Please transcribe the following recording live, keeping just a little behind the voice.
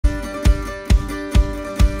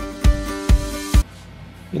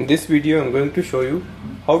In this video I'm going to show you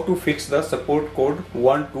how to fix the support code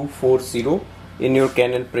 1240 in your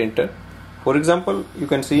Canon printer. For example, you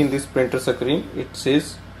can see in this printer screen it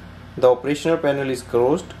says the operational panel is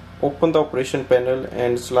closed. Open the operation panel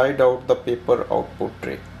and slide out the paper output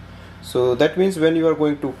tray. So that means when you are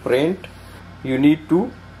going to print, you need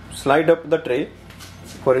to slide up the tray.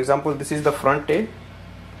 For example, this is the front tray.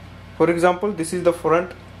 For example, this is the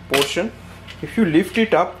front portion. If you lift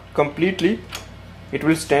it up completely, it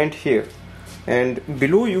will stand here, and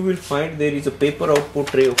below you will find there is a paper output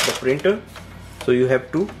tray of the printer. So you have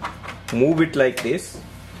to move it like this,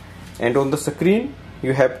 and on the screen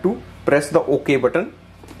you have to press the OK button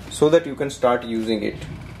so that you can start using it.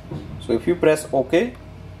 So if you press OK,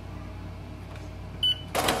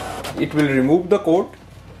 it will remove the code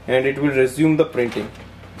and it will resume the printing.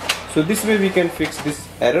 So this way we can fix this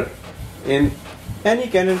error in any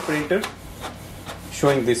Canon printer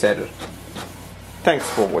showing this error. Thanks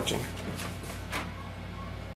for watching.